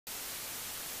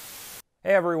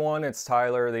Hey everyone, it's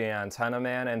Tyler, the Antenna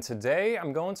Man, and today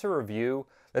I'm going to review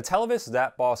the Televes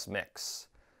DAT BOSS Mix.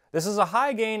 This is a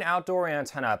high-gain outdoor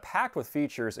antenna packed with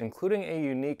features including a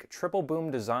unique triple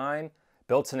boom design,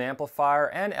 built-in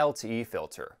amplifier, and LTE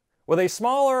filter. With a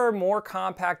smaller, more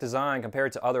compact design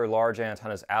compared to other large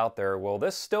antennas out there, will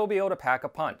this still be able to pack a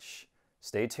punch?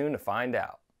 Stay tuned to find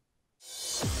out.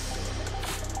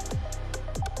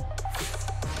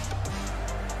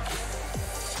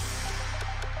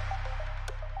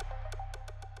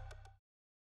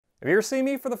 If you're seeing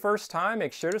me for the first time,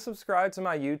 make sure to subscribe to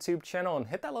my YouTube channel and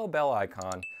hit that little bell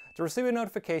icon to receive a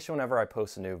notification whenever I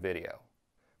post a new video.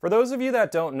 For those of you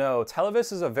that don't know,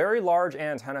 Televes is a very large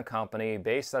antenna company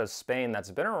based out of Spain that's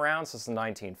been around since the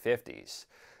 1950s,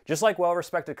 just like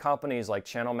well-respected companies like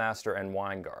Channel Master and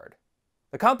Winegard.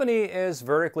 The company is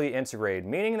vertically integrated,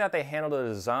 meaning that they handle the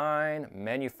design,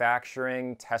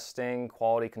 manufacturing, testing,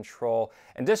 quality control,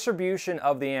 and distribution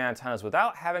of the antennas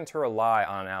without having to rely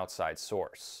on an outside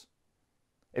source.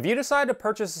 If you decide to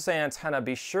purchase this antenna,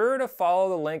 be sure to follow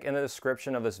the link in the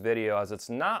description of this video as it's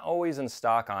not always in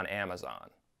stock on Amazon.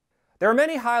 There are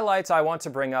many highlights I want to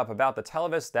bring up about the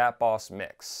Televes DAT BOSS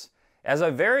Mix. It has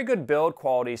a very good build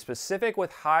quality specific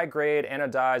with high-grade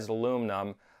anodized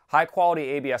aluminum, high-quality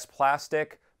ABS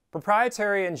plastic,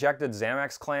 proprietary injected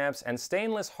Xamax clamps, and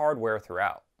stainless hardware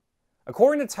throughout.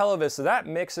 According to Televes, that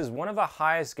mix is one of the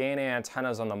highest gain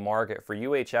antennas on the market for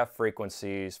UHF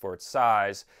frequencies for its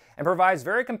size, and provides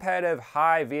very competitive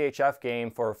high VHF gain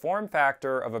for a form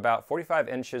factor of about 45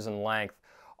 inches in length,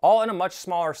 all in a much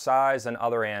smaller size than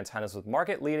other antennas with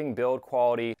market-leading build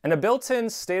quality and a built-in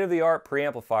state-of-the-art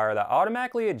preamplifier that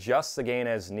automatically adjusts the gain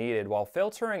as needed while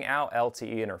filtering out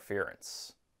LTE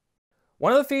interference.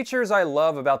 One of the features I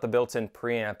love about the built-in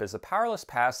preamp is the powerless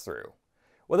pass-through.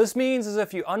 What this means is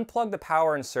if you unplug the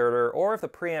power inserter or if the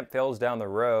preamp fails down the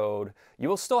road, you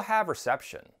will still have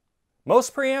reception.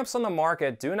 Most preamps on the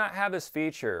market do not have this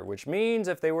feature, which means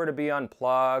if they were to be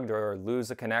unplugged or lose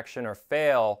a connection or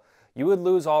fail, you would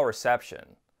lose all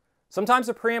reception. Sometimes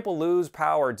the preamp will lose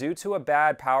power due to a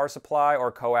bad power supply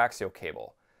or coaxial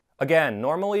cable. Again,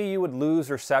 normally you would lose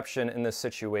reception in this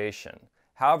situation.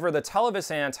 However, the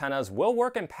Televes antennas will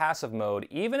work in passive mode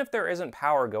even if there isn't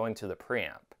power going to the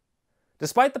preamp.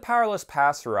 Despite the powerless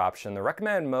pass-through option, the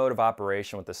recommended mode of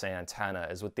operation with this antenna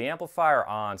is with the amplifier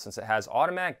on since it has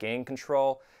automatic gain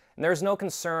control and there's no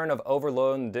concern of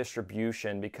overloading the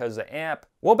distribution because the amp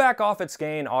will back off its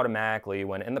gain automatically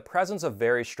when in the presence of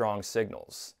very strong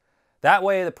signals. That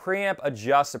way, the preamp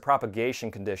adjusts the propagation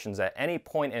conditions at any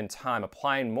point in time,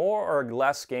 applying more or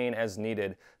less gain as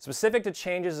needed, specific to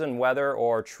changes in weather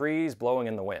or trees blowing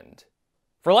in the wind.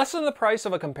 For less than the price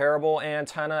of a comparable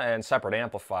antenna and separate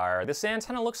amplifier, this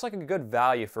antenna looks like a good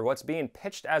value for what's being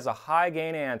pitched as a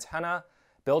high-gain antenna,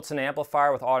 built-in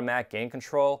amplifier with automatic gain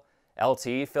control,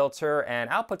 LTE filter, and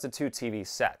output to 2 TV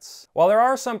sets. While there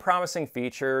are some promising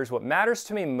features, what matters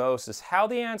to me most is how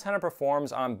the antenna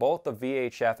performs on both the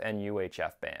VHF and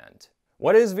UHF band.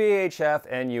 What is VHF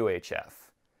and UHF?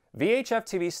 VHF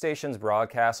TV stations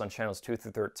broadcast on channels 2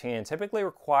 through 13 typically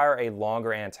require a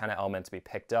longer antenna element to be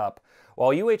picked up,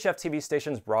 while UHF TV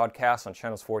stations broadcast on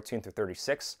channels 14 through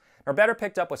 36 are better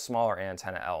picked up with smaller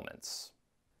antenna elements.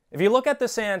 If you look at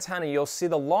this antenna, you'll see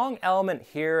the long element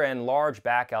here and large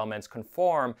back elements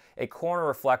conform a corner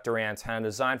reflector antenna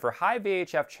designed for high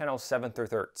VHF channels 7 through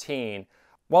 13,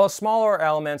 while the smaller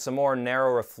elements, a more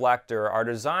narrow reflector, are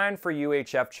designed for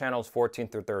UHF channels 14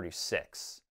 through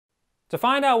 36. To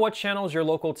find out what channels your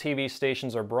local TV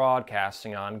stations are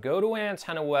broadcasting on, go to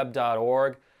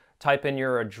antennaweb.org, type in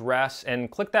your address,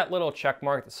 and click that little check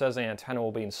mark that says the antenna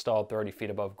will be installed 30 feet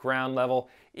above ground level,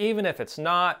 even if it's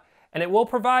not, and it will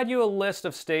provide you a list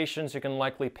of stations you can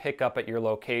likely pick up at your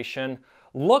location.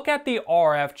 Look at the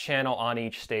RF channel on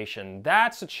each station.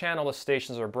 That's the channel the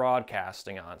stations are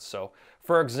broadcasting on. So,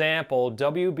 for example,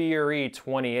 WBRE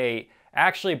 28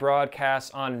 actually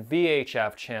broadcasts on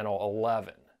VHF channel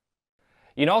 11.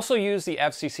 You can also use the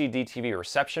FCC DTV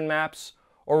reception maps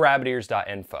or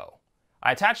rabbitears.info.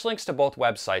 I attach links to both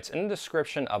websites in the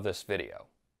description of this video.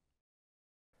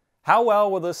 How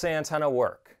well will this antenna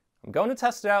work? I'm going to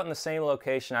test it out in the same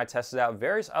location I tested out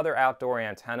various other outdoor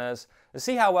antennas to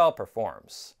see how well it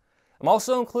performs. I'm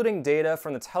also including data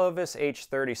from the Televes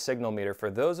H30 signal meter for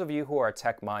those of you who are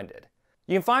tech-minded.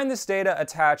 You can find this data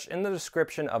attached in the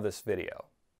description of this video.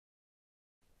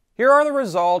 Here are the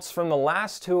results from the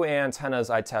last 2 antennas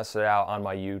I tested out on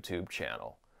my YouTube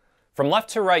channel. From left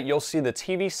to right, you'll see the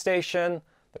TV station,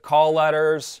 the call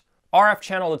letters, RF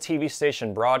channel the TV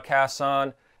station broadcasts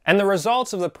on, and the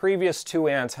results of the previous 2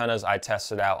 antennas I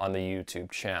tested out on the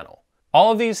YouTube channel. All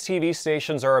of these TV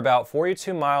stations are about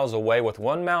 42 miles away with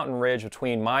one mountain ridge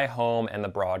between my home and the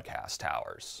broadcast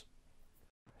towers.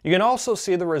 You can also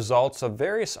see the results of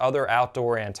various other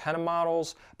outdoor antenna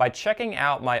models by checking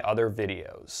out my other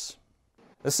videos.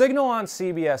 The signal on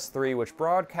CBS 3, which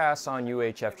broadcasts on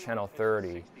UHF channel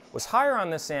 30, was higher on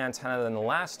this antenna than the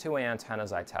last two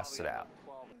antennas I tested out.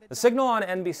 The signal on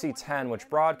NBC 10, which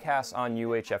broadcasts on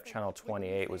UHF channel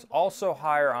 28, was also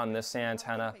higher on this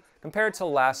antenna compared to the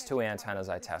last two antennas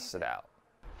I tested out.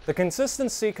 The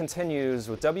consistency continues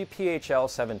with WPHL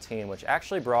 17, which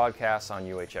actually broadcasts on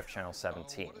UHF channel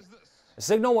 17. The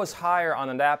signal was higher on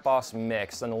the DAT BOSS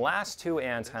mix than the last two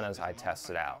antennas I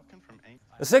tested out.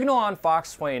 The signal on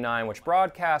Fox 29, which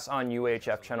broadcasts on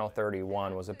UHF channel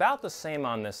 31, was about the same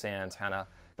on this antenna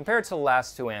compared to the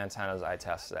last two antennas I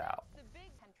tested out.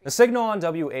 The signal on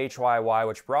WHYY,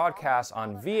 which broadcasts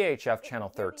on VHF channel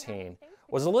 13,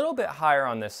 was a little bit higher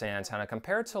on this antenna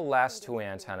compared to the last two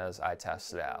antennas I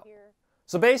tested out.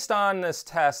 So based on this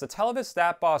test, the Televes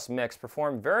DAT BOSS mix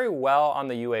performed very well on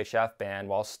the UHF band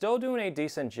while still doing a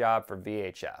decent job for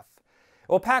VHF. It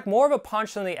will pack more of a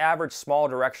punch than the average small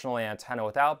directional antenna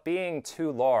without being too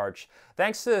large,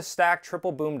 thanks to the stacked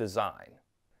triple boom design.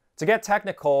 To get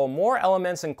technical, more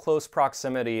elements in close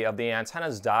proximity of the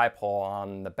antenna's dipole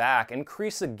on the back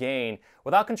increase the gain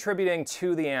without contributing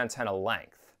to the antenna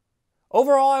length.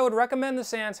 Overall, I would recommend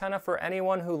this antenna for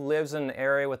anyone who lives in an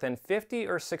area within 50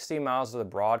 or 60 miles of the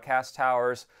broadcast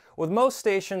towers, with most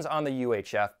stations on the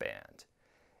UHF band.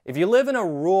 If you live in a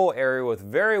rural area with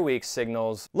very weak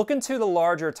signals, look into the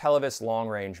larger Televes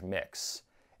long-range mix.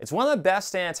 It's one of the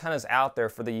best antennas out there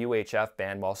for the UHF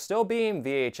band while still being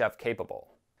VHF capable.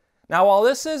 Now, while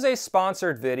this is a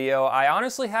sponsored video, I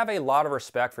honestly have a lot of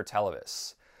respect for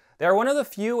Televes. They are one of the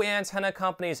few antenna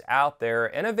companies out there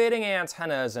innovating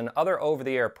antennas and other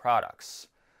over-the-air products.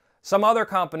 Some other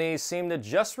companies seem to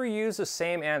just reuse the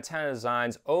same antenna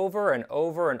designs over and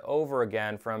over and over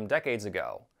again from decades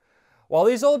ago. While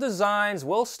these old designs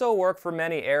will still work for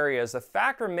many areas, the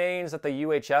fact remains that the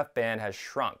UHF band has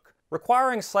shrunk,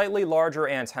 requiring slightly larger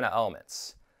antenna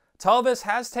elements. Televes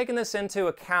has taken this into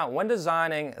account when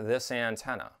designing this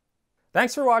antenna.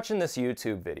 Thanks for watching this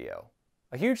YouTube video.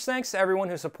 A huge thanks to everyone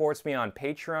who supports me on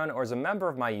Patreon or is a member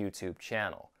of my YouTube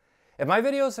channel. If my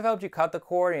videos have helped you cut the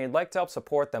cord and you'd like to help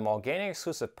support them while gaining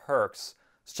exclusive perks,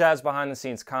 such as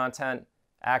behind-the-scenes content,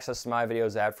 access to my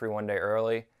videos ad-free one day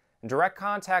early, and direct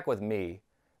contact with me,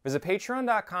 visit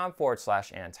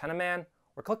patreon.com/antennaman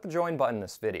or click the join button in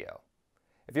this video.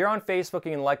 If you're on Facebook,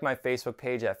 you can like my Facebook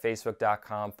page at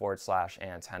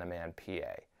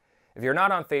facebook.com/antennamanpa. If you're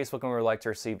not on Facebook and would like to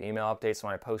receive email updates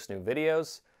when I post new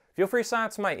videos, feel free to sign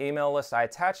up to my email list. I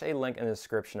attach a link in the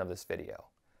description of this video.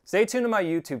 Stay tuned to my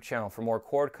YouTube channel for more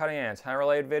cord cutting and antenna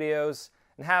related videos,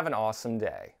 and have an awesome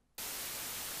day.